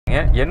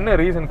என்ன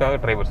ரீசனுக்காக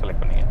driver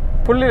select பண்ணீங்க?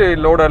 ஃபுல்லி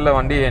லோடரில்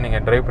வண்டியை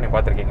நீங்கள் டிரைவ் பண்ணி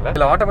பார்த்துருக்கீங்களா?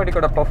 இல்லை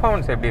ஆட்டோமேட்டிக்கோட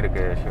பர்ஃபார்மன்ஸ் எப்படி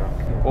இருக்குது சிவா?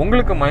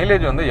 உங்களுக்கு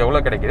மைலேஜ் வந்து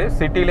எவ்வளோ கிடைக்குது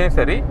சிட்டிலையும்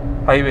சரி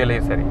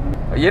ஹைவேலையும் சரி?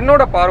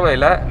 என்னோட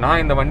பார்வையில்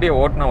நான் இந்த வண்டியை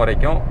ஓட்டின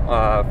வரைக்கும்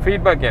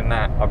ஃபீட்பேக் என்ன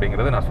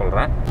அப்படிங்கிறது நான்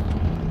சொல்கிறேன்.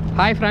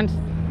 Hi friends,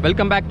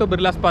 welcome back to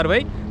Birlas பார்வை.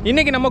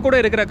 இன்றைக்கி நம்ம கூட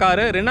இருக்கிற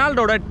காரு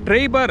ரெனால்டோட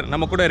ட்ரைபர்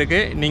நம்ம கூட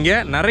இருக்குது.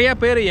 நீங்கள் நிறைய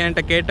பேர்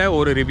என்கிட்ட கேட்ட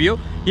ஒரு ரிவ்யூ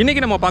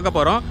இன்றைக்கி நம்ம பார்க்க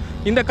போகிறோம்.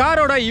 இந்த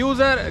காரோட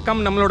யூசர்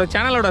நம்மளோட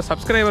சேனலோட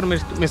சப்ஸ்கிரைபர்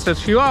மிஸ்டர்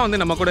சிவா வந்து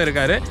நம்ம கூட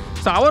இருக்கார்.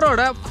 ஸோ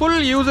அவரோட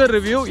ஃபுல் யூசர்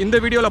ரிவ்யூ இந்த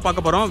வீடியோவில்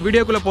பார்க்க போகிறோம்.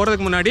 வீடியோக்குள்ளே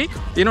போகிறதுக்கு முன்னாடி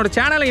என்னோட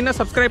சேனலை இன்னும்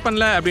சப்ஸ்கிரைப்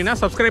பண்ணல அப்படின்னா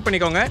சப்ஸ்கிரைப்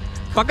பண்ணிக்கோங்க.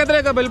 பக்கத்தில்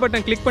இருக்க பெல்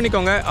பட்டன் கிளிக்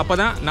பண்ணிக்கோங்க. அப்போ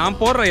தான் நான்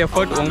போடுற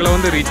எஃபர்ட் உங்களை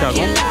வந்து ரீச்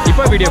ஆகும்.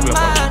 இப்போ வீடியோக்குள்ளே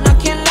போகிறோம்.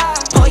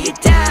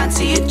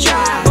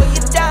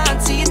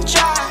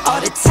 All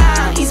the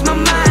time, he's my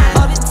mind.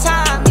 All the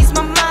time, he's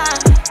my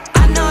mind.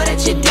 I know that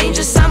you're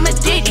dangerous, I'm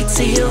addicted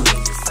to you.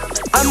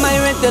 I might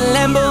rent the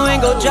Lambo and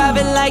go drive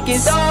it like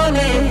it's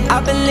stolen.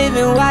 I've been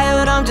living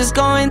wild, I'm just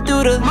going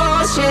through the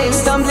motions.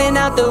 Stumbling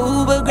out the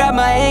Uber, grab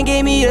my hand,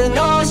 gave me the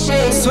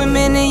notion.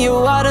 Swimming in your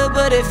water,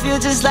 but it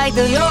feels just like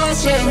the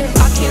ocean.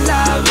 I can't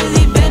lie, I've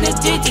really been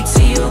addicted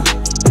to you.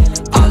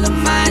 All of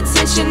my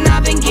attention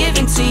I've been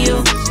giving to you.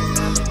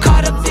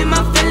 Caught up in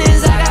my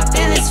feelings, I got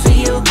feelings for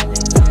you.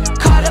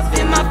 Caught up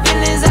in my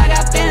feelings, I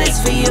got feelings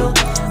for you.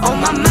 On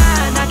my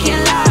mind, I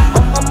can't lie.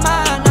 On my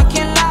mind, I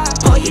can't lie.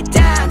 Hold you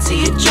down till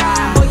you dry.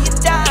 Hold you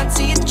down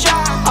till you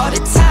dry. All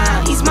the time,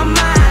 he's my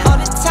mind. All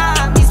the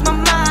time, he's my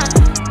mind.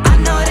 I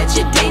know that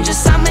you're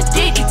dangerous, I'm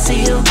addicted to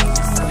you.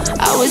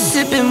 I was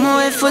sipping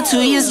more for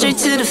 2 years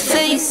straight to the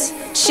face.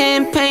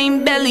 Champagne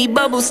belly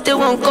bubbles still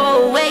won't go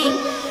away.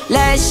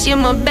 Last year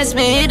my best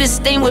man hit a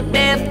stain with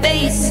bare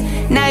face.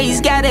 Now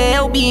he's got a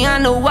LB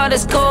on the wall,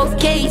 that's cold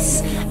case.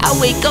 I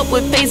wake up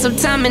with pain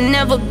sometime and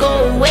never go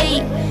away.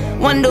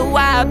 Wonder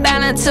why I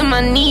balance to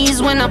my knees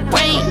when I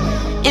pray.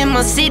 In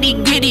my city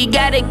gritty,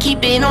 gotta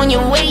keep it on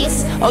your waist.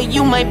 Or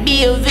you might be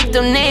a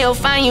victim, they'll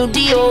find you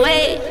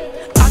DOA.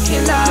 I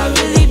can't lie, I've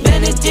really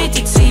been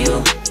addicted to you.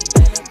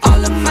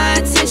 All of my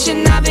attention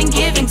I've been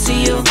giving to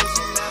you.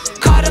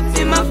 Caught up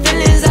in my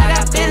feelings, I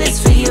got feelings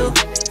for you.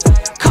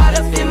 Caught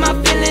up in my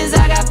feelings,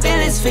 I got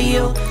feelings for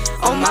you.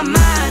 On my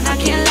mind, I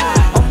can't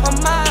lie. On my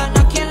mind,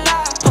 I can't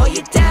lie. Hold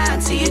you down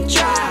till you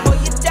dry.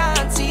 Hold you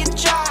down till you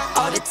dry.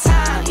 All the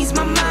time, he's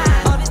my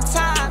mind. All the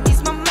time,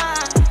 he's my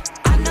mind.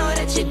 I know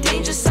that you're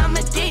dangerous, I'm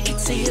addicted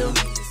to you.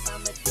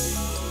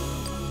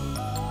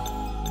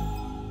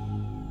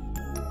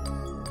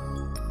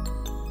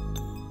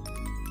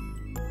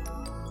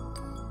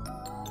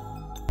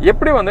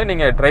 எப்படி வந்து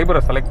நீங்கள் டிரைவரை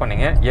select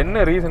பண்ணீங்க?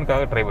 என்ன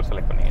ரீசனுக்காக driver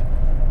select பண்ணீங்க?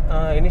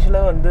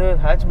 இனிஷியலாக வந்து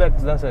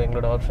ஹேட்ச்பேக்ஸ் தான் சார்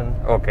எங்களோட ஆப்ஷன்.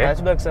 ஓகே,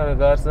 ஹேட்ச்பேக்ஸ்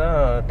கார்ஸ் தான்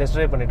டெஸ்ட்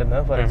ட்ரைவ் பண்ணிட்டு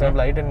இருந்தேன். For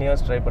example i10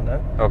 years try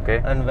பண்ணேன். Okay.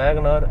 And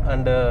Wagon R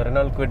and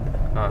Reynold quit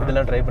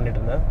இதெல்லாம் ட்ரை பண்ணிட்டு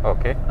இருந்தேன்.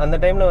 ஓகே. அந்த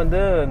டைமில் வந்து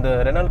இந்த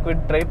ரெனால்ட்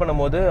குவிட் ட்ரை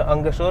பண்ணும்போது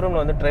அங்கே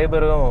ஷோரூமில் வந்து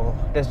ட்ரைபரும்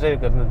டெஸ்ட்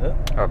ட்ரைவுக்கு இருந்தது.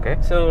 ஓகே.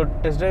 ஸோ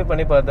டெஸ்ட் ட்ரைவ்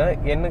பண்ணி பார்த்தேன்.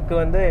 எனக்கு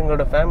வந்து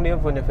எங்களோட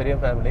ஃபேமிலியும் கொஞ்சம் பெரிய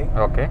ஃபேமிலி.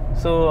 ஓகே.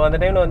 ஸோ அந்த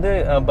டைமில் வந்து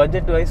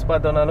பட்ஜெட் வைஸ்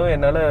பார்த்தோன்னாலும்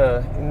என்னால்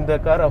இந்த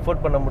கார்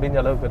அஃபோர்ட் பண்ண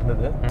முடிஞ்ச அளவுக்கு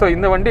இருந்தது. ஸோ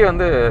இந்த வண்டி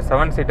வந்து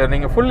 7 சீட்டர்.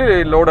 நீங்கள் ஃபுல்லி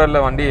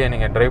லோடரில் வண்டியை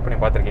நீங்கள் டிரைவ் பண்ணி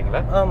பார்த்துருக்கீங்களா?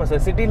 ஆமாம்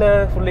சார், சிட்டியில்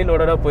ஃபுல்லி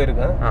லோடடாக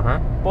போயிருக்கேன்.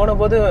 போன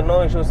போது நோ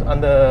இஷ்யூஸ்.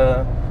 அந்த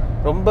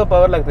ரொம்ப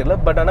பவர் லாக் தெரியல,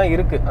 பட் ஆனால்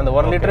இருக்குது. அந்த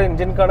 1 லிட்டர்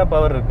இன்ஜினுக்கான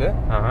பவர் இருக்குது.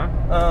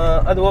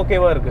 அது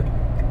ஓகேவா இருக்குது.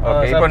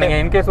 இப்போ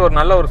நீங்கள் இன்கேஸ் ஒரு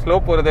நல்ல ஒரு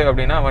ஸ்லோப் வருது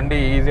அப்படின்னா வண்டி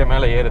ஈஸியாக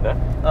மேலே ஏறுதா?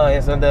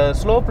 எஸ், அந்த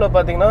ஸ்லோப்பில்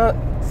பார்த்தீங்கன்னா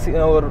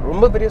ஒரு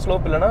ரொம்ப பெரிய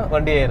ஸ்லோப் இல்லைன்னா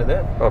வண்டி ஏறுது.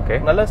 ஓகே.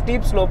 நல்ல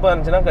ஸ்டீப் ஸ்லோப்பாக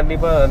இருந்துச்சுன்னா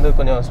கண்டிப்பாக வந்து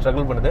கொஞ்சம்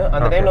ஸ்ட்ரகிள் பண்ணுது.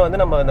 அந்த டைமில் வந்து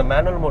நம்ம அந்த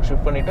மேனுவல் மோட்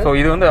ஷிஃப்ட் பண்ணிட்டு. ஸோ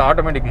இது வந்து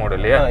ஆட்டோமேட்டிக் மோட்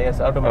இல்லையா?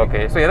 S, automatic.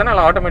 ஓகே. ஸோ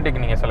எதனால் ஆட்டோமேட்டிக்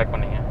நீங்கள் செலக்ட்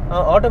பண்ணீங்க?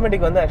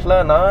 ஆட்டோமேட்டிக் வந்து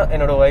ஆக்சுவலாக நான்,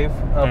 என்னோட ஒய்ஃப்,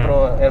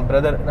 அப்புறம் என்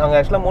பிரதர், நாங்கள்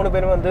ஆக்சுவலாக 3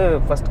 பேரும் வந்து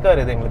ஃபர்ஸ்ட்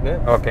கார் இது எங்களுக்கு.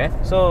 ஓகே.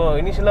 ஸோ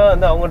இனிஷியலாக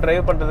வந்து அவங்க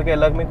டிரைவ் பண்ணுறதுக்கு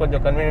எல்லாருக்குமே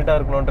கொஞ்சம் கன்வீனியன்ட்டாக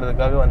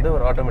இருக்கணுன்றதுக்காக வந்து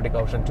ஒரு ஆட்டோமேட்டிக்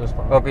ஆப்ஷன் சூஸ்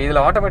பண்ணோம். ஓகே.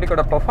 இதில்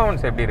ஆட்டோமேட்டிக்கோட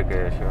பர்ஃபார்மன்ஸ் எப்படி இருக்கு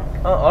சிவா?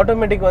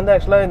 ஆட்டோமேட்டிக் வந்து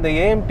ஆக்சுவலாக இந்த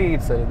AMT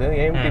சார், இது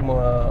AMT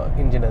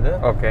இன்ஜின் அது.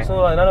 ஓகே. ஸோ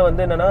அதனால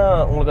வந்து என்னன்னா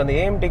உங்களுக்கு அந்த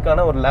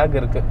AMTக்கான ஒரு லேக்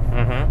இருக்கு.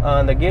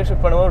 அந்த கியர்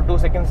ஷிஃப்ட் பண்ணும்போது ஒரு 2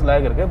 செகண்ட்ஸ்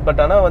லேக் இருக்கு.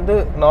 பட் ஆனால் வந்து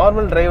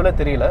நார்மல் டிரைவ்ல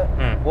தெரியல.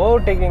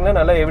 ஓவர் டேக்கிங்ல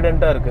நல்லா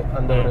எவிடென்ட்டாக இருக்கு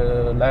அந்த ஒரு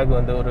லேக்.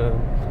 வந்து ஒரு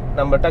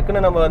நம்ம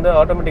டக்குன்னு நம்ம வந்து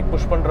ஆட்டோமேட்டிக்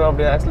புஷ் பண்ணுறோம்,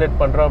 அப்படி ஆக்சிலேட்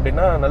பண்ணுறோம்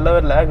அப்படின்னா நல்ல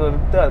ஒரு லேக்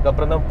எடுத்து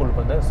அதுக்கப்புறம் தான் புல்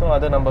பண்ணுது. ஸோ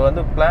அதை நம்ம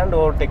வந்து பிளான்ட்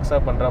ஓவர்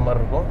டேக்ஸாக பண்ணுற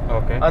மாதிரி இருக்கும்.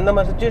 ஓகே. அந்த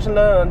மாதிரி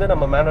சுச்சுவேஷனில் வந்து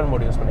நம்ம மேனுவல்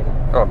மோட் யூஸ்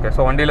பண்ணிக்கலாம். ஓகே.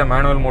 ஸோ வண்டியில்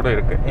மேனுவல் மோடும்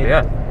இருக்கு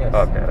இல்லையா?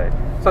 Okay, right.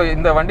 ஸோ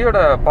இந்த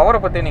வண்டியோட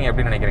பவரை பற்றி நீங்கள்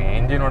எப்படி நினைக்கிறீங்க?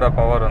 இன்ஜினோட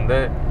பவர் வந்து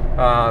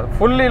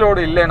ஃபுல்லி லோடு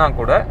இல்லைன்னா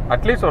கூட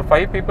அட்லீஸ்ட் ஒரு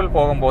 5 பீப்புள்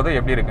போகும்போது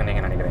எப்படி இருக்குன்னு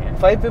நீங்கள் நினைக்கிறீங்க?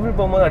 5 பீப்புள்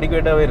போகும்போது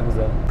அடிக்குவேட்டாகவே இருக்குது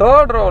சார்.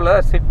 தேர்ட் ரோவில்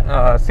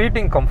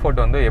சீட்டிங்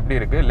கம்ஃபர்ட் வந்து எப்படி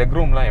இருக்குது? லெக்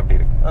ரூம்லாம் எப்படி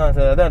இருக்குது?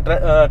 சார் அதான்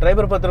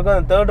டிரைவர் பொறுத்திருக்கும்.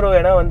 அந்த தேர்ட் ரோ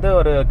ஏன்னா வந்து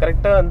ஒரு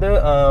கரெக்டாக வந்து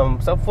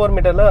சப் 4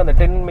 மீட்டரில் அந்த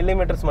 10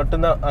 மில்லிமீட்டர்ஸ்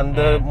மட்டும்தான்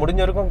அந்த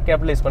முடிஞ்ச வரைக்கும்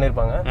கேபிடலைஸ்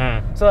பண்ணியிருப்பாங்க.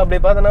 ஸோ அப்படி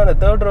பார்த்தோன்னா அந்த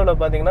தேர்ட்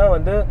ரோவில் பார்த்தீங்கன்னா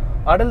வந்து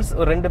அடல்ட்ஸ்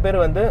ஒரு 2 பேர்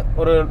வந்து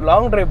ஒரு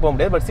லாங் டிரைவ் போக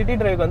முடியாது. பட் சிட்டி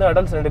டிரைவுக்கு வந்து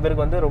அடல்ட்ஸ் 2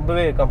 பேருக்கு வந்து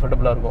ரொம்பவே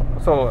கம்ஃபர்டபுளாக இருக்கும்.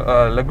 ஸோ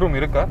லெக் ரூம்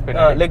இருக்கா?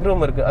 லெக்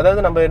ரூம் இருக்குது.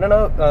 அதாவது நம்ம என்ன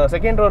என்னன்னா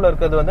செகண்ட் ரோல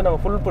இருக்கிறது வந்து நம்ம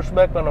ஃபுல் புஷ்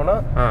பேக் பண்ணோம்னா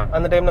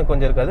அந்த டைம்ல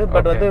கொஞ்சம் இருக்காது.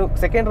 பட் வந்து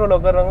செகண்ட் ரோல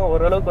உட்கார்றவங்க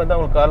ஓரளவுக்கு வந்து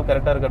அவங்களுக்கு கால்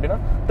கரெக்டா இருக்கு அப்படின்னா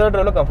தேர்ட்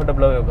ரோல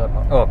கம்ஃபர்டபுளாவே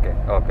உட்காரலாம். Okay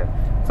okay.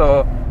 ஸோ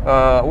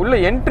உள்ள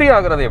என்ட்ரி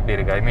ஆகுறது எப்படி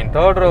இருக்கு? ஐ மீன்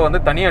தேர்ட் ரோ வந்து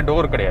தனியாக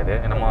டோர் கிடையாது,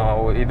 நம்ம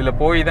இதில்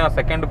போய் தான்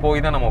செகண்ட்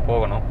போய் தான் நம்ம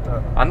போகணும்.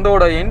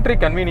 அதோட என்ட்ரி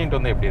கன்வீனியன்ட்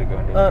வந்து எப்படி இருக்கு?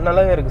 வண்டி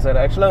நல்லாவே இருக்கு சார்.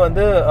 ஆக்சுவலாக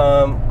வந்து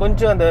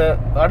கொஞ்சம் அந்த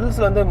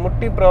அடல்ட்ஸ்ல வந்து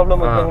முட்டி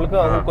ப்ராப்ளம் இருக்கிறவங்களுக்கு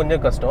அவங்க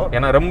கொஞ்சம் கஷ்டம்,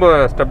 ஏன்னா ரொம்ப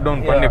ஸ்டெப்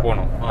டவுன் பண்ணி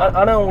போகணும்.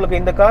 ஆனால் உங்களுக்கு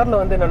இந்த கார்ல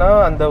வந்து என்னன்னா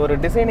அந்த ஒரு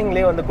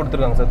டிசைனிங்லேயே வந்து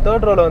கொடுத்துருக்காங்க சார்.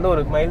 தேர்ட் ரோல வந்து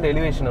ஒரு மைல்டு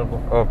எலிவேஷன்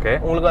இருக்கும். ஓகே.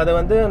 உங்களுக்கு அதை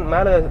வந்து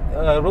மேலே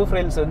ரூஃப்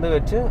ரெயில்ஸ் வந்து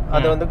வச்சு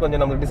அதை வந்து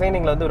கொஞ்சம் நம்மளுக்கு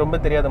டிசைனிங்ல வந்து ரொம்ப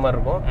தெரியாத மாதிரி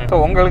இருக்கும்.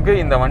 ஸோ உங்களுக்கு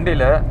இந்த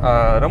வண்டியில்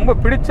ரொம்ப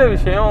பிடிச்ச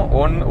விஷயம்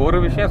ஒரு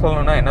விஷயம்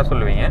சொல்லணும்னா என்ன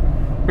சொல்லுவீங்க?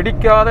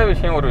 பிடிக்காத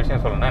விஷயம் ஒரு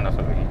விஷயம் சொல்லணும்னா என்ன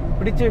சொல்லுவீங்க?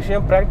 பிடிச்ச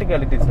விஷயம்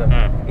ப்ராக்டிகாலிட்டி சார்.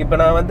 இப்போ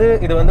நான் வந்து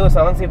இது வந்து ஒரு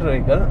 7 சீட்டர்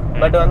வெஹிக்கல்,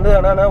 பட் வந்து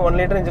ஆனால் நான் 1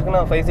 லிட்டர் இன்ஜினுக்கு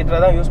நான் 5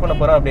 சீட்டராக தான் யூஸ் பண்ண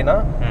போகிறேன் அப்படின்னா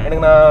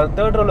எனக்கு நான்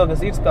தேர்ட் ரோல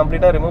சீட்ஸ்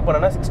கம்ப்ளீட்டாக ரிமூவ்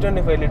பண்ணனா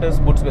 625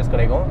 லிட்டர்ஸ் பூட் ஸ்பேஸ்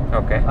கிடைக்கும்.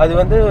 ஓகே. அது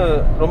வந்து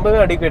ரொம்பவே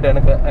அடிக்குவேட்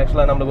எனக்கு.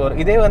 ஆக்சுவலாக நம்மளுக்கு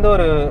ஒரு இதே வந்து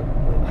ஒரு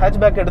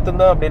ஹேட்ச்பேக்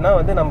எடுத்திருந்தோம் அப்படின்னா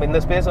வந்து நம்ம இந்த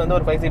ஸ்பேஸ் வந்து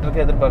ஒரு 5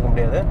 சீட்டருக்கு எதிர்பார்க்க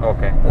முடியாது.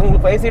 ஓகே.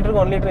 உங்களுக்கு 5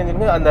 சீட்டருக்கு 1 லிட்டர்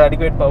இன்ஜினுக்கு அந்த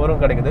அடிக்குவேட்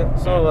பவரும் கிடைக்குது.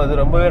 ஸோ அது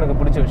ரொம்பவே எனக்கு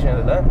பிடிச்ச விஷயம்.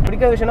 இதில்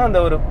பிடிக்காத விஷயம்னா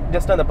அந்த ஒரு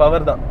ஜஸ்ட் அந்த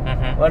பவர் தான்.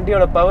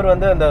 வண்டியோட பவர்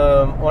வந்து அந்த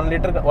 1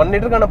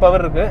 லிட்டருக்கான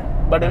பவர் இருக்கு,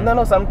 பட்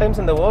இருந்தாலும்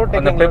சம்டைம்ஸ் இந்த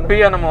ஓவர்டேக்கிங்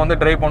பெப்பியா நம்ம வந்து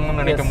டிரைவ்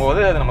பண்ணணும்னு நினைக்கும்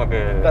போது அது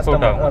நமக்கு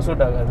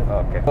சூட் ஆகாது.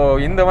 ஓகே. இப்போ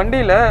இந்த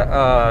வண்டியில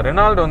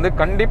ரெனால்ட் வந்து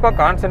கண்டிப்பா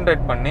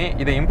கான்சென்ட்ரேட் பண்ணி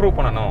இதை இம்ப்ரூவ்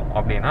பண்ணணும்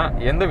அப்படின்னா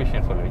எந்த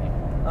விஷயம் சொல்லுவீங்க?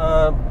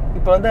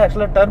 இப்போ வந்து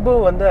ஆக்சுவலாக டர்போ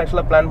வந்து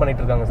ஆக்சுவலாக பிளான்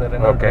பண்ணிட்டு இருக்காங்க சார்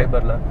ரெனால்ட்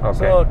ட்ரைபர்ல.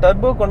 ஸோ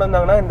டர்போ கொண்டு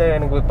வந்தாங்கன்னா இந்த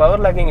எனக்கு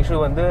பவர் லேக்கிங் இஷ்யூ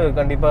வந்து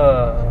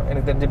கண்டிப்பாக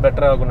எனக்கு தெரிஞ்சு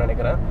பெட்டர் ஆகும்னு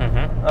நினைக்கிறேன்.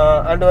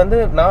 அண்ட் வந்து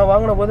நான்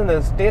வாங்கின போது இந்த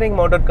ஸ்டீரிங்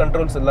மவுண்டட்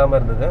கண்ட்ரோல்ஸ் இல்லாமல்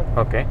இருந்தது.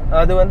 ஓகே.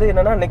 அது வந்து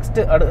என்னன்னா நெக்ஸ்ட்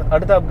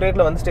அடுத்த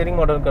அப்கிரேட்ல வந்து ஸ்டீரிங்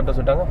மவுண்டட் கண்ட்ரோல்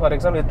சொல்லிட்டாங்க. ஃபார்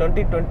எக்ஸாம்பிள்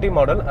 2020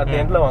 மாடல் அட்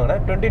எண்ட்ல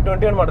வாங்கினேன்,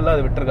 2021 மாடலில்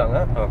அது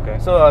விட்டுருக்காங்க. ஓகே.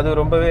 ஸோ அது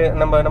ரொம்பவே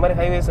நம்ம இந்த மாதிரி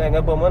ஹைவேஸ்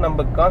எங்கே போகும்போது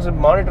நம்ம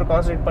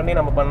கான்சன்ட்ரேட் பண்ணி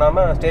நம்ம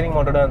பண்ணாம ஸ்டீரிங்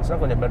மவுண்டடாக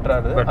இருந்துச்சுன்னா கொஞ்சம் பெட்டரா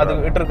இருந்தது.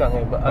 அது விட்டுருக்காங்க,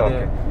 இப்போ அது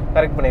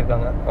கரெக்ட்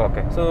பண்ணியிருக்காங்க.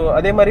 ஓகே. ஸோ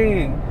அதே மாதிரி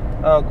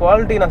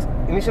குவாலிட்டி நான்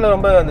இனிஷியலாக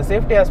ரொம்ப அந்த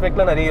சேஃப்டி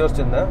ஆஸ்பெக்ட்ல நிறைய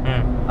யோசிச்சிருந்தேன்.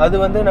 அது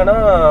வந்து என்னன்னா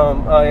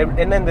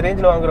என்ன இந்த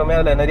ரேஞ்சில் வாங்குறோமே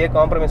அதில் நிறைய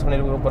காம்ப்ரமைஸ் பண்ணி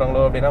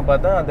போகிறாங்களோ அப்படின்னா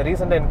பார்த்தா அந்த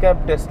ரீசெண்டாக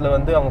என்கேப் டெஸ்ட்ல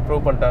வந்து அவங்க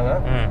ப்ரூவ் பண்ணிட்டாங்க.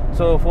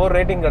 ஸோ 4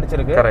 ரேட்டிங்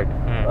கிடைச்சிருக்கு.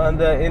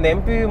 அந்த இந்த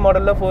எம்பிவி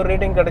மாடலில் 4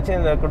 ரேட்டிங் கிடைச்சி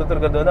இந்த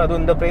கொடுத்துருக்கிறது வந்து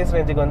அதுவும் இந்த ப்ரைஸ்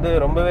ரேஞ்சுக்கு வந்து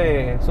ரொம்பவே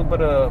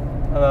சூப்பர்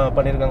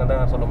பண்ணியிருக்காங்க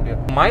தான் சொல்ல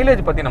முடியும்.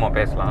 மைலேஜ் பற்றி நம்ம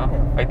பேசலாம்.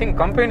 ஐ திங்க்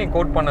கம்பெனி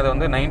கோட் பண்ணது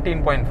வந்து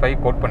 19.5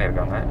 கோட்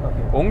பண்ணியிருக்காங்க.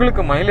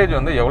 உங்களுக்கு மைலேஜ்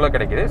வந்து எவ்வளோ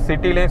கிடைக்குது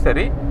சிட்டிலையும்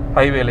சரி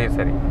ஹைவேலையும்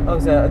சரி?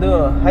 Okay sir. அது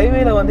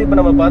ஹைவேல வந்து இப்போ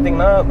நம்ம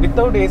பார்த்தீங்கன்னா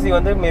வித்தவுட் ஏசி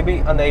வந்து மேபி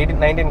அந்த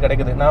 19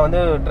 கிடைக்குது. நான் வந்து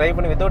ட்ரை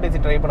பண்ணி வித்தவுட்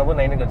ஏசி ட்ரை பண்ணும்போது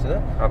 19 கிடைச்சது.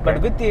 பட்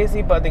வித்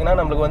ஏசி பார்த்தீங்கன்னா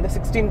நம்மளுக்கு வந்து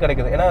 16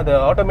 கிடைக்குது. ஏன்னா அது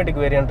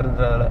ஆட்டோமேட்டிக்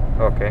வேரியன்ட்ன்றதால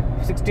ஓகே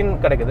 16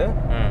 கிடைக்குது.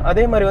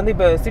 அதே மாதிரி வந்து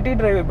இப்போ சிட்டி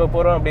டிரைவ் இப்போ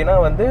போகிறோம் அப்படின்னா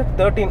வந்து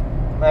 13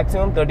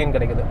 மேக்ஸிமம் 13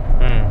 கிடைக்குது.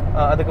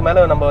 அதுக்கு மேலே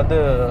நம்ம வந்து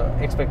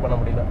எக்ஸ்பெக்ட் பண்ண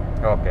முடியல.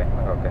 Okay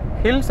okay.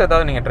 ஹில்ஸ்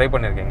ஏதாவது நீங்கள் ட்ரை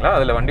பண்ணியிருக்கீங்களா?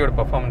 அதில் வண்டியோட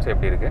பர்ஃபார்மன்ஸ்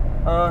எப்படி இருக்கு?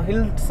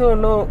 ஹில்ஸ்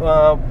ஒன்றும்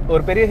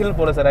ஒரு பெரிய ஹில்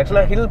போல சார்.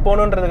 ஆக்சுவலாக ஹில்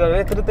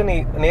போகணுன்றதுக்காகவே திருத்தணி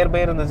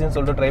நியர்பை இருந்துச்சுன்னு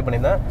சொல்லிட்டு ட்ரை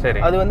பண்ணியிருந்தேன்.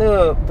 சரி. அது வந்து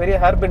பெரிய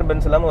ஹேர்பின்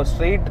பென்ஸ் இல்லாமல் ஒரு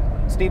ஸ்ட்ரெயிட்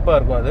ஸ்டீப்பாக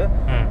இருக்கும் அது.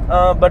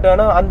 பட்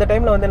ஆனால் அந்த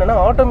டைமில் வந்து என்னென்னா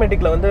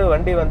ஆட்டோமேட்டிக்கில் வந்து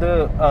வண்டி வந்து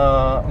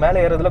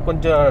மேலே ஏறதுல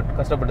கொஞ்சம்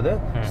கஷ்டப்படுது.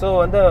 ஸோ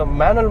வந்து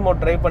மேனுவல்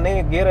மோட் ட்ரை பண்ணி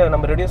கியரை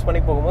நம்ம ரெடியூஸ்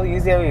பண்ணி போகும்போது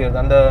ஈஸியாகவே ஏறுது,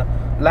 அந்த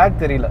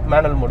லேக் தெரியல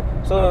மேனுவல் மோட்.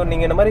 ஸோ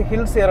நீங்கள் இந்த மாதிரி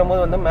ஹில்ஸ்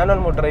ஏறும்போது வந்து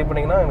மேனுவல் மோட் ட்ரை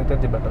பண்ணிங்கன்னா எனக்கு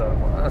தெரிஞ்சு பெட்டராக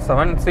இருக்கும்.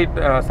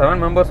 7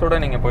 மெம்பர்ஸோட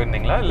நீங்கள்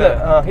போயிருந்தீங்களா? இல்லை,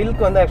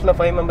 ஹில்க்கு வந்து ஆக்சுவலாக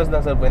 5 மெம்பர்ஸ்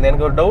தான் சார் போயிருந்தேன்.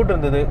 எனக்கு ஒரு டவுட்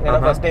இருந்தது,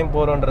 ஏன்னா ஃபர்ஸ்ட் டைம்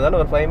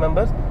போகிறோன்றதால ஒரு 5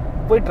 மெம்பர்ஸ்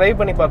போய் ட்ரை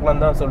பண்ணி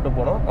பார்க்கலாம் தான் சொல்லிட்டு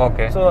போனோம்.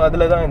 ஓகே. ஸோ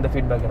அதில் தான் இந்த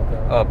ஃபீட்பேக் எனக்கு.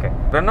 ஓகே.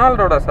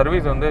 ரெனால்டோட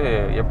சர்வீஸ் வந்து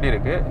எப்படி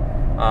இருக்கு?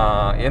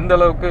 எந்த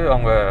அளவுக்கு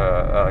அவங்க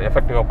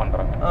எஃபெக்டிவாக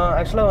பண்ணுறாங்க?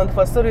 ஆக்சுவலாக வந்து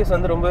ஃபர்ஸ்ட் சர்வீஸ்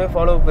வந்து ரொம்பவே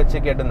ஃபாலோ அப் வச்சு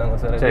கேட்டிருந்தாங்க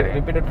சார்.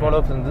 ரிப்பீட்டட் ஃபாலோ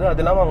அப்ஸ் இருந்தது.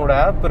 அது இல்லாமல் அவங்களோட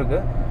ஆப் இருக்கு,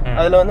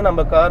 அதில் வந்து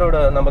நம்ம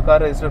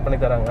கார் ரெஜிஸ்டர் பண்ணி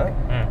தராங்க.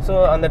 ஸோ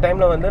அந்த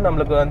டைமில் வந்து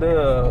நம்மளுக்கு வந்து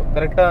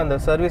கரெக்டாக அந்த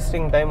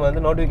சர்வீசிங் டைம்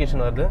வந்து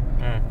நோட்டிஃபிகேஷன் வருது.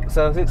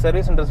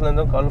 சர்வீஸ்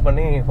சென்டர்ஸ்லேருந்து கால்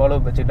பண்ணி ஃபாலோ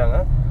அப் வச்சுட்டாங்க.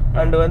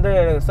 அண்ட் வந்து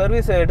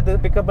சர்வீஸ் எடுத்து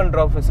பிக்கப் அண்ட்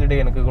ட்ராப் ஃபெசிலிட்டி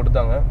எனக்கு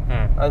கொடுத்தாங்க.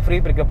 அது ஃப்ரீ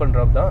பிக்கப் அண்ட்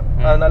ட்ராப் தான்.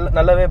 அது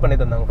நல்லாவே பண்ணி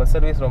தந்தாங்க. ஃபர்ஸ்ட்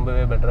சர்வீஸ்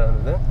ரொம்பவே பெட்டராக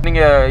இருந்தது.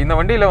 நீங்கள் இந்த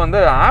வண்டியில் வந்து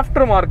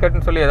ஆஃப்டர்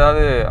மார்க்கெட்னு சொல்லி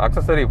ஏதாவது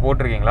அக்சசரி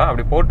போட்டிருக்கீங்களா?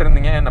 அப்படி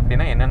போட்டிருந்தீங்க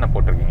அப்படின்னா என்னென்ன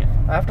போட்டிருக்கீங்க?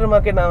 ஆஃப்டர்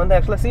மார்க்கெட் நான் வந்து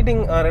ஆக்சுவலாக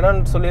சீட்டிங்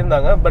ரெனால்ட்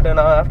சொல்லியிருந்தாங்க, பட்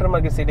நான் ஆஃப்டர்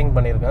மார்க்கெட் சீட்டிங்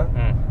பண்ணியிருக்கேன்.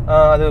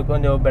 அது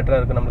கொஞ்சம் பெட்டராக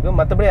இருக்குது நம்மளுக்கு.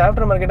 மற்றபடி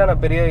ஆஃப்டர் மார்க்கெட்டாக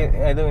நான் பெரிய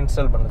எதுவும்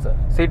இன்ஸ்டால் பண்ணல சார்.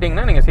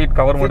 சீட்டிங்னா நீங்கள் சீட்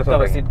கவர் மட்டும்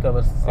சொல்லுங்கள்? Seat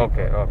covers.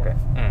 Okay okay.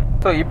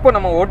 So இப்போ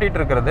நம்ம ஓட்டிகிட்டு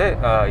இருக்கிறது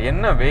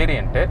என்ன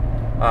வேரியண்ட்டு?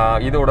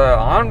 இதோட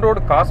ஆன்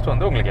ரோடு காஸ்ட்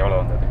வந்து உங்களுக்கு எவ்வளோ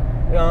வந்தது?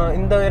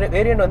 இந்த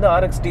வேரியண்ட் வந்து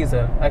RXT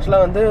சார்.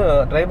 ஆக்சுவலாக வந்து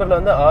டிரைவரில்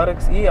வந்து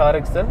RXE,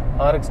 RXL,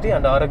 RXT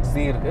and RXZ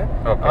இருக்கு.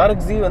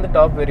 RXZ வந்து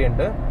டாப்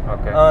வேரியண்ட்.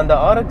 அந்த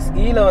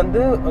RXEல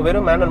வந்து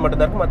வெறும் மேனுவல் மட்டும்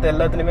தான் இருக்கு. மற்ற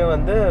எல்லாத்துலேயுமே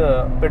வந்து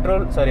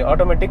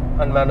ஆட்டோமேட்டிக்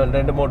அண்ட் மேனுவல்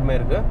 2 மோடுமே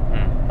இருக்கு.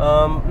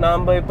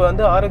 நம்ம இப்போ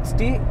வந்து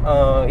RXT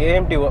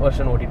AMT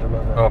வெர்ஷன் ஓட்டிட்டு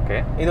இருக்கோம் சார். ஓகே.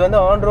 இது வந்து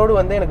ஆன் ரோடு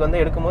வந்து எனக்கு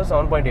வந்து எடுக்கும்போது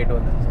 7.8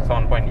 வந்து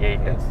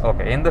 7.8.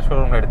 ஓகே. எந்த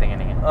ஷோரூமில் எடுத்தீங்க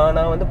நீங்கள்?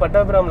 நான் வந்து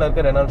பட்டாபிராமில்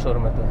இருக்க ரெனால்ட்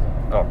ஷோரூம் எடுத்தேன் சார்.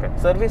 ஓகே.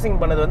 சர்வீசிங்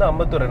பண்ணது வந்து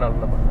அம்பத்தூர்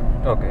ரெனால்ட்ல பண்ணேன்.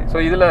 ஓகே. ஸோ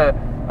இதில்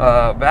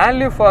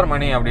வேல்யூ ஃபார்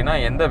மணி அப்படின்னா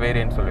எந்த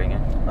வேரியன்ட் சொல்வீங்க?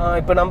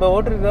 இப்போ நம்ம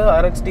ஓட்டிருக்க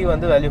RXT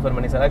வந்து value for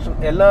money sir.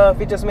 Actually எல்லா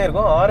ஃபீச்சர்ஸுமே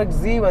இருக்கும்.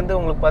 RXZ வந்து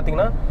உங்களுக்கு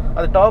பார்த்தீங்கன்னா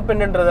அது டாப்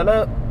எண்டுன்றதால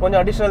கொஞ்சம்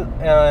அடிஷ்னல்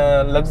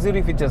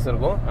லக்ஸுரி ஃபீச்சர்ஸ்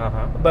இருக்கும்.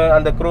 இப்போ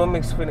அந்த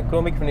குரோமிக்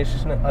ஃபினிஷ்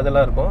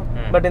அதெல்லாம் இருக்கும்.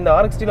 பட் இந்த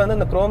RXTல வந்து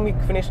அந்த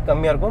குரோமிக் ஃபினிஷ்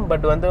கம்மியாக இருக்கும்.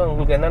 பட் வந்து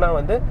உங்களுக்கு என்னன்னா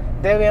வந்து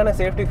தேவையான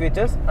சேஃப்டி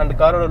ஃபீச்சர்ஸ் அண்ட்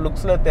காரோட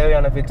லுக்ஸில்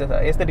தேவையான ஃபீச்சர்ஸ்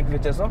எஸ்தெட்டிக்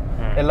ஃபீச்சர்ஸும்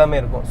எல்லாமே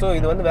இருக்கும். ஸோ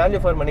இது வந்து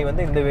வேல்யூ ஃபார் மணி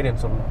வந்து இந்த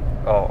வேரியன்ட் சொல்லலாம்.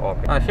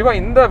 ஓகே சிவா,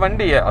 இந்த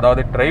வண்டியை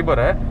அதாவது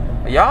ட்ரைபரை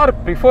யார்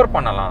ப்ரிஃபர்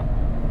பண்ணலாம்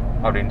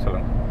அப்படின்னு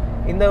சொல்லுங்க.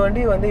 இந்த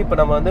வண்டி வந்து இப்போ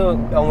நம்ம வந்து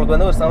அவங்களுக்கு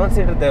வந்து ஒரு 7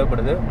 சீட்டர்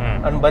தேவைப்படுது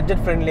அண்ட்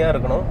பட்ஜெட் ஃப்ரெண்ட்லியாக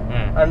இருக்கணும்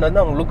அண்ட்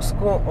வந்து அவங்க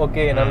லுக்ஸ்க்கும்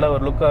ஓகே நல்ல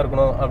ஒரு லுக்காக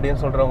இருக்கணும்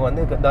அப்படின்னு சொல்கிறவங்க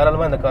வந்து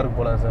தாராளமாக இந்த காருக்கு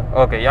போகலாம் சார்.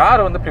 ஓகே,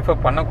 யார் வந்து ப்ரிஃபர்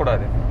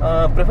பண்ணக்கூடாது?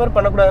 ப்ரிஃபர்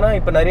பண்ணக்கூடாதுன்னா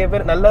இப்போ நிறைய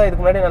பேர் நல்லா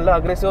இதுக்கு முன்னாடி நல்லா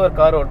அக்ரெசிவாக ஒரு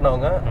கார்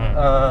ஓட்டினவங்க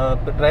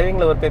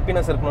டிரைவிங்கில் ஒரு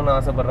பெப்பினஸ் இருக்கணும்னு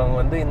ஆசைப்படுறவங்க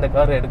வந்து இந்த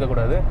கார்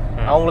எடுக்கக்கூடாது.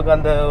 அவங்களுக்கு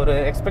அந்த ஒரு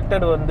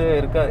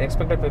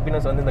எக்ஸ்பெக்டட்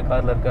பெப்பினஸ் வந்து இந்த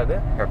காரில் இருக்காது.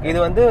 இது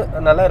வந்து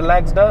நல்லா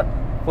ரிலாக்ஸ்டாக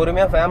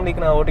பொறுமையாக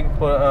ஃபேமிலிக்கு நான் ஓட்டி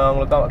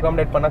அவங்களுக்கு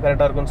அகாமடேட் பண்ணால்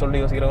கரெக்டாக இருக்கும்னு சொல்லி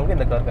யோசிக்கிறவங்களுக்கு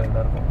இந்த கார்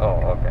கரெக்டாக இருக்கும்.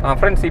 ஓகே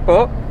ஃப்ரெண்ட்ஸ்,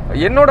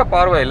 இப்போது என்னோட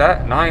பார்வையில்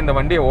நான் இந்த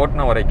வண்டியை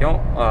ஓட்டின வரைக்கும்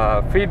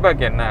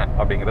ஃபீட்பேக் என்ன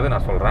அப்படிங்கிறது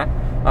நான் சொல்கிறேன்.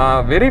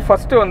 வெரி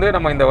ஃபஸ்ட்டு வந்து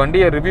நம்ம இந்த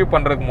வண்டியை ரிவ்யூ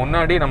பண்ணுறதுக்கு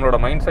முன்னாடி நம்மளோட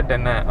மைண்ட் செட்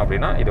என்ன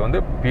அப்படின்னா, இது வந்து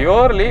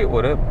பியூர்லி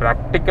ஒரு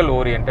ப்ராக்டிக்கல்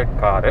ஓரியன்ட்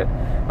காரு.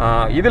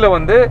 இதில்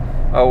வந்து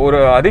ஒரு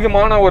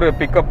அதிகமான ஒரு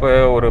பிக்கப்பு,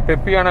 ஒரு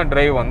பெப்பியான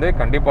டிரைவ் வந்து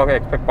கண்டிப்பாக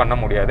எக்ஸ்பெக்ட் பண்ண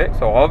முடியாது.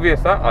 ஸோ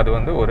ஆப்வியஸாக அது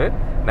வந்து ஒரு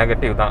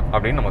நெகட்டிவ் தான்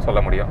அப்படின்னு நம்ம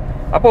சொல்ல முடியும்.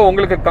 அப்போது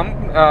உங்களுக்கு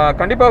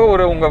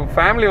கண்டிப்பாக உங்கள்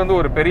ஃபேமிலி வந்து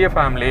ஒரு பெரிய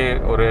ஃபேமிலி,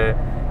 ஒரு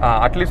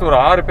அட்லீஸ்ட் ஒரு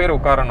 6 பேர்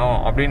உட்காரணும்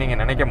அப்படின்னு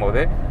நீங்கள் நினைக்கும்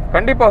போது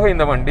கண்டிப்பாக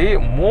இந்த வண்டி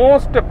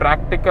மோஸ்ட்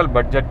ப்ராக்டிக்கல்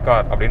பட்ஜெட்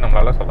கார் அப்படின்னு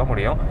நம்மளால சொல்ல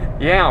முடியும்.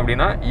 ஏன்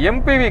அப்படின்னா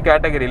MPV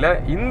கேட்டகரியில்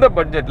இந்த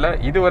பட்ஜெட்டில்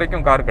இது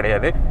வரைக்கும் கார்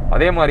கிடையாது.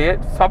 அதே மாதிரியே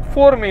sub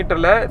 4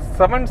 மீட்டரில்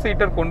 7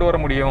 சீட்டர் கொண்டு வர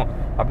முடியும்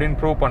அப்படின்னு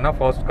ப்ரூவ் பண்ண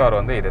ஃபர்ஸ்ட் கார்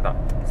வந்து இதுதான்.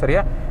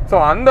 சரியா? ஸோ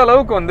அந்த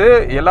அளவுக்கு வந்து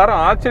எல்லாரும்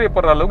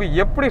ஆச்சரியப்படுற அளவுக்கு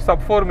எப்படி sub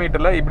 4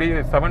 மீட்டரில் இப்படி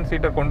 7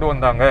 சீட்டர் கொண்டு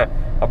வந்தாங்க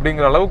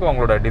அப்படிங்கிற அளவுக்கு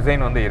அவங்களோட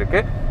டிசைன் வந்து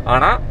இருக்குது.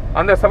 ஆனால்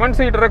அந்த 7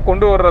 சீட்டரை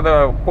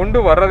கொண்டு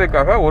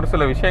வர்றதுக்காக ஒரு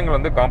சில விஷயங்கள்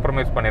வந்து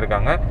காம்ப்ரமைஸ்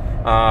பண்ணியிருக்காங்க.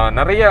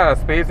 நிறைய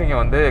ஸ்பேஸிங்கை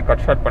வந்து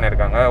கட் ஷார்ட்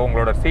பண்ணியிருக்காங்க.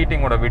 உங்களோட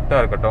சீட்டிங்கோட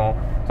விட்டாக இருக்கட்டும்,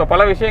 ஸோ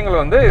பல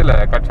விஷயங்கள் வந்து இதில்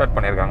கட் ஷார்ட்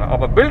பண்ணியிருக்காங்க.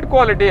 அப்போ பில்ட்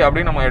குவாலிட்டி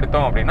அப்படின்னு நம்ம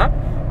எடுத்தோம் அப்படின்னா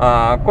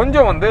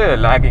கொஞ்சம் வந்து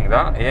லேகிங்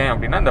தான். ஏன்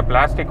அப்படின்னா இந்த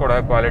பிளாஸ்டிக்கோட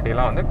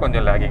குவாலிட்டிலாம் வந்து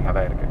கொஞ்சம் லேகிங்காக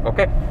தான் இருக்குது.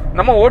 ஓகே,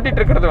 நம்ம ஓட்டிகிட்டு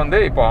இருக்கிறது வந்து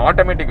இப்போ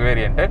ஆட்டோமேட்டிக்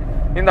வேரியண்ட்டு.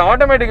 இந்த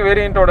ஆட்டோமேட்டிக்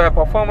வேரியண்ட்டோட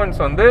பர்ஃபார்மன்ஸ்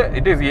வந்து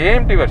இட் இஸ்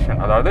AMT வெர்ஷன்,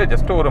 அதாவது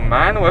ஜஸ்ட் ஒரு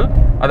மேனுவல்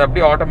அதை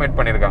அப்படியே ஆட்டோமேட்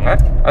பண்ணியிருக்காங்க.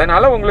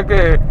 அதனால உங்களுக்கு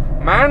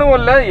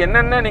மேனுவலில்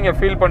என்னென்ன நீங்கள்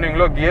ஃபீல்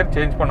பண்ணுவீங்களோ கியர்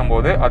சேஞ்ச்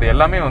பண்ணும்போது அது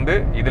எல்லாமே வந்து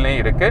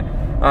இதுலேயும் இருக்குது.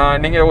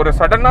 நீங்கள் ஒரு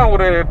சடனாக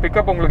ஒரு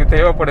பிக்கப் உங்களுக்கு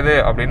தேவைப்படுது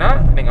அப்படின்னா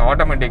நீங்கள்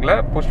ஆட்டோமேட்டிக்கில்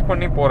புஷ்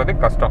பண்ணி போகிறது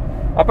கஷ்டம்.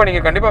 அப்போ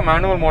நீங்கள் கண்டிப்பாக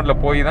மேனுவல்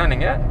மோடில் போய் தான்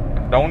நீங்கள்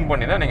டவுன்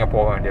பண்ணி தான் நீங்கள்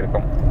போக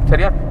வேண்டியிருக்கும்.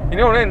 சரியா?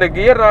 இன்னொன்று இந்த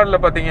கியர்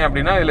ராடில் பார்த்தீங்க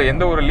அப்படின்னா இதில்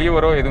எந்த ஒரு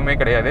லீவரோ எதுவுமே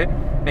கிடையாது.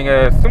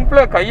 நீங்கள்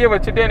சிம்பிளாக கையை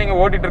வச்சுட்டே நீங்கள்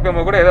ஓட்டிகிட்டு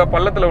இருக்கும்போது கூட ஏதாவது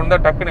பள்ளத்தில்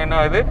விழுந்தால் டக்குன்னு என்ன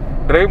ஆகுது,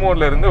 டிரைவ்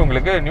மோடில் இருந்து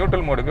உங்களுக்கு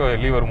நியூட்ரல் மோடுக்கு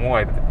லீவர் மூவ்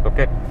ஆயிடுது.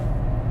 ஓகே,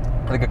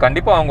 அதுக்கு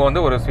கண்டிப்பாக அவங்க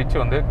வந்து ஒரு ஸ்விட்ச்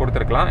வந்து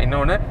கொடுத்துருக்கலாம்.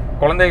 இன்னொன்று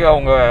குழந்தைங்க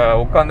அவங்க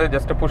உட்காந்து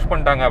ஜஸ்ட் புஷ்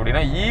பண்ணிட்டாங்க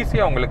அப்படின்னா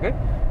ஈஸியாக அவங்களுக்கு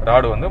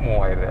ராடு வந்து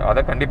மூவ் ஆயிடுது.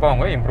 அதை கண்டிப்பாக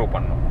அவங்க இம்ப்ரூவ்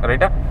பண்ணணும்.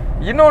 ரைட்டா?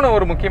 இன்னொன்று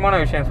ஒரு முக்கியமான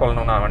விஷயம்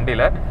சொல்லணும்னா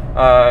வண்டியில்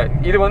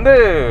இது வந்து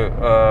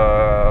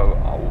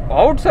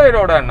அவுட்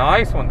சைடோட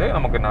நாய்ஸ் வந்து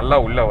நமக்கு நல்லா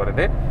உள்ளே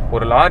வருது.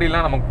 ஒரு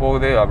லாரிலாம் நமக்கு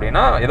போகுது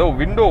அப்படின்னா ஏதோ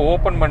விண்டோ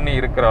ஓப்பன் பண்ணி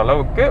இருக்கிற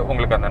அளவுக்கு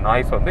உங்களுக்கு அந்த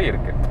நாய்ஸ் வந்து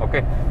இருக்குது. ஓகே,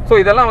 ஸோ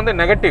இதெல்லாம் வந்து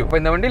நெகட்டிவ். இப்போ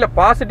இந்த வண்டியில்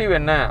பாசிட்டிவ்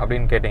என்ன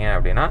அப்படின்னு கேட்டிங்க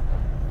அப்படின்னா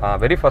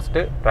வெரி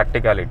ஃபஸ்ட்டு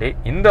ப்ராக்டிகாலிட்டி.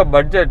 இந்த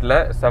பட்ஜெட்டில்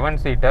 7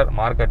 சீட்டர்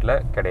மார்க்கெட்டில்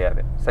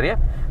கிடையாது. சரியா?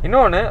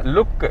 இன்னொன்று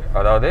லுக்,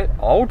 அதாவது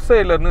அவுட்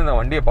சைட்லேருந்து இந்த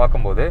வண்டியை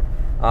பார்க்கும்போது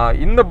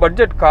இந்த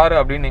பட்ஜெட் காரு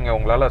அப்படின்னு நீங்கள்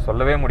உங்களால்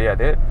சொல்லவே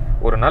முடியாது.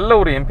 ஒரு நல்ல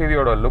ஒரு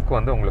MPVயோட லுக்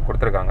வந்து உங்களுக்கு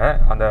கொடுத்துருக்காங்க.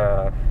 அந்த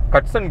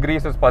கட்ஸ் அண்ட்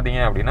கிரீசஸ் பார்த்தீங்க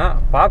அப்படின்னா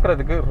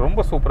பார்க்குறதுக்கு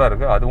ரொம்ப சூப்பராக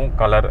இருக்குது. அதுவும்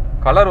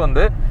கலர்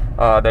வந்து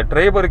அந்த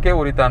ட்ரைபருக்கே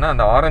உரித்தான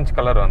அந்த ஆரஞ்சு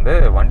கலர் வந்து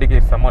வண்டிக்கு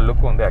செம்ம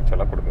லுக் வந்து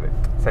ஆக்சுவலாக கொடுக்குது.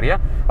 சரியா?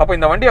 அப்போ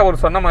இந்த வண்டி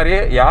அவர் சொன்ன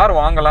மாதிரியே யார்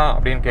வாங்கலாம்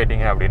அப்படின்னு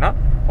கேட்டிங்க அப்படின்னா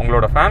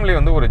உங்களோட ஃபேமிலி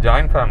வந்து ஒரு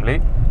ஜாயின்ட் ஃபேமிலி.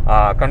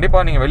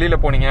 கண்டிப்பாக நீங்கள்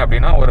வெளியில் போனீங்க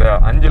அப்படின்னா ஒரு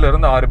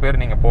 5லேருந்து 6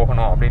 பேர் நீங்கள்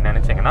போகணும் அப்படின்னு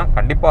நினச்சிங்கன்னா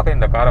கண்டிப்பாக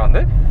இந்த காரை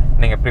வந்து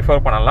நீங்கள்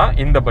ப்ரிஃபர் பண்ணலாம்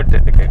இந்த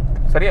பட்ஜெட்டுக்கு.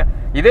 சரியா?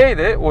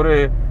 இது ஒரு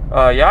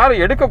யார்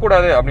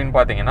எடுக்கக்கூடாது அப்படின்னு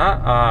பார்த்தீங்கன்னா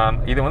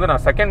இது வந்து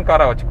நான் செகண்ட்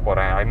காராக வச்சுக்க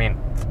போகிறேன். ஐ மீன்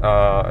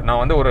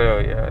நான் வந்து ஒரு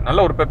நல்ல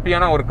ஒரு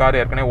பெப்பியான ஒரு கார்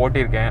ஏற்கனவே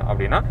ஓட்டியிருக்கேன்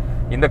அப்படின்னா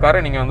இந்த காரை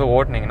நீங்கள் வந்து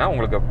ஓட்டினீங்கன்னா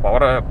உங்களுக்கு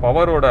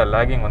பவரோட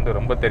லேகிங் வந்து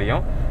ரொம்ப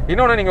தெரியும்.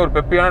 இன்னொன்று நீங்கள் ஒரு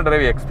பெப்பியான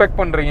டிரைவ் எக்ஸ்பெக்ட்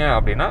பண்ணுறீங்க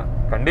அப்படின்னா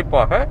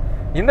கண்டிப்பாக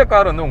இந்த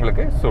கார் வந்து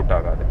உங்களுக்கு சூட்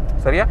ஆகாது.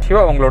 சரியா?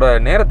 சிவா, உங்களோட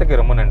நேரத்துக்கு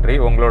ரொம்ப நன்றி.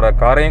 உங்களோட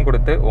காரையும்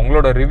கொடுத்து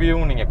உங்களோட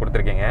ரிவ்யூவும் நீங்கள்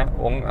கொடுத்துருக்கீங்க.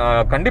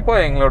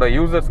 கண்டிப்பாக எங்களோட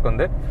யூசர்ஸ்க்கு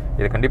வந்து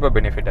இது கண்டிப்பாக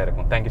பெனிஃபிட்டாக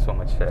இருக்கும். Thank you so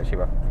much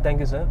Siva.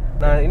 Thank you sir.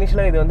 நான்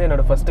இனிஷியலாக இது வந்து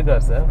என்னோட first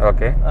car sir.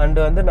 Okay. And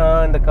வந்து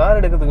நான் இந்த கார்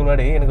எடுக்கிறதுக்கு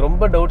முன்னாடி எனக்கு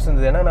ரொம்ப டவுட்ஸ்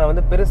இருந்தது. ஏன்னா நான்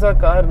வந்து பெருசாக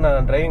கார்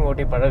நான் டிரைவிங்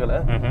ஓட்டி பழகலை.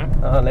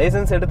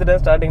 லைசன்ஸ்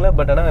எடுத்துட்டேன் ஸ்டார்டிங்கில்.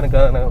 பட் ஆனால்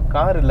எனக்கு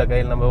கார் இல்லை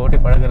கையில் நம்ம ஓட்டி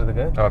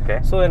பழகிறதுக்கு. ஓகே.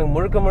 ஸோ எனக்கு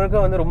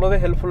முழுக்க வந்து ரொம்பவே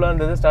ஹெல்ப்ஃபுல்லாக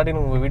இருந்தது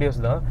ஸ்டார்டிங் உங்கள்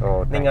வீடியோஸ் தான்.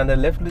 நீங்கள் அந்த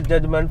left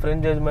judgement, front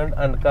judgement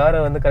and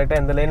காரை வந்து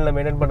கரெக்டாக எந்த லைனில் டயங்களை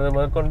மெயின்டைன் பண்ணுறது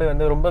முதற்கொண்டு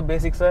வந்து ரொம்ப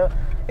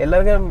பேசிக்ஸாக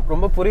எல்லாருக்கும்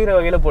ரொம்ப புரியுற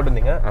வகையில்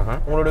போட்டிருந்தீங்க.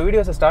 உங்களோட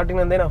வீடியோஸை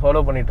ஸ்டார்டிங்லேருந்தே நான்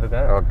ஃபாலோ பண்ணிட்டு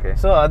இருக்கேன். ஓகே.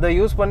 ஸோ அதை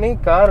யூஸ் பண்ணி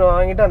கார்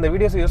வாங்கிட்டு அந்த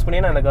வீடியோஸை யூஸ் பண்ணி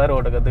நான் அந்த கார்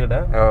ஓட்ட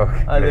கற்றுக்கிட்டேன்.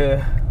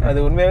 அது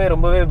உண்மையாகவே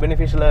ரொம்பவே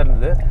பெனிஃபிஷியலாக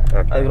இருந்தது.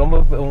 அதுக்கு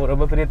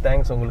ரொம்ப பெரிய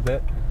தேங்க்ஸ் உங்களுக்கு.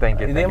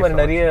 தேங்க்யூ. இதே மாதிரி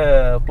நிறைய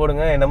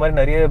போடுங்க. என்ன மாதிரி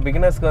நிறைய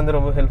பிகினர்ஸ்க்கு வந்து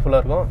ரொம்ப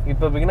ஹெல்ப்ஃபுல்லாக இருக்கும்.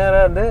 இப்போ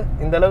பிகினராக வந்து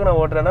இந்த அளவுக்கு நான்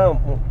ஓட்டுறேன்னா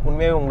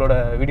உண்மையாக உங்களோட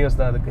வீடியோஸ்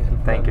தான் அதுக்கு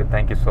help.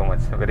 Thank you so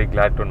much. Very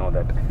glad to know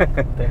that.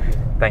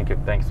 Thank you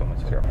so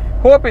much.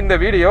 Hope இந்த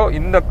வீடியோ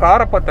இந்த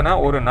காரை பற்றின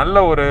ஒரு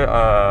நல்ல ஒரு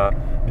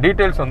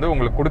டீட்டெயில்ஸ் வந்து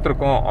உங்களுக்கு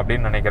கொடுத்துருக்கோம்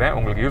அப்படின்னு நினைக்கிறேன்.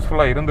 உங்களுக்கு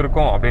யூஸ்ஃபுல்லாக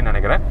இருந்திருக்கும் அப்படின்னு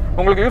நினைக்கிறேன்.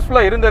 உங்களுக்கு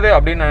யூஸ்ஃபுல்லாக இருந்தது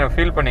அப்படின்னு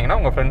ஃபீல் பண்ணிங்கன்னா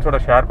உங்கள் ஃப்ரெண்ட்ஸோட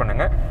ஷேர்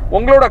பண்ணுங்கள்.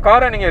 உங்களோட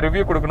காரை நீங்கள்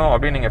ரிவ்யூ கொடுக்கணும்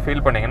அப்படின்னு நீங்கள்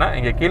ஃபீல் பண்ணிங்கன்னா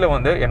இங்கே கீழே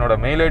வந்து என்னோட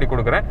மெயில் ஐடி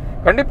கொடுக்குறேன்.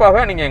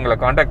 கண்டிப்பாக நீங்கள் எங்களை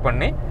காண்டாக்ட்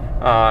பண்ணி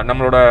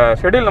நம்மளோட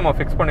ஷெடியூல் நம்ம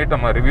ஃபிக்ஸ் பண்ணிவிட்டு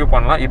நம்ம ரிவ்யூ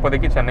பண்ணலாம்.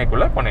 இப்போதைக்கு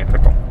சென்னைக்குள்ளே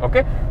பண்ணிகிட்ருக்கோம்.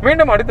 ஓகே,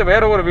 மீண்டும் அடுத்து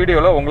வேறு ஒரு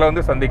வீடியோவில் உங்களை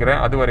வந்து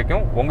சந்திக்கிறேன். அது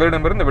வரைக்கும்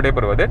உங்களிடமிருந்து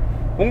விடைபெறுவது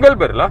உங்கள்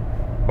பிர்லா.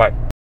 பாய்.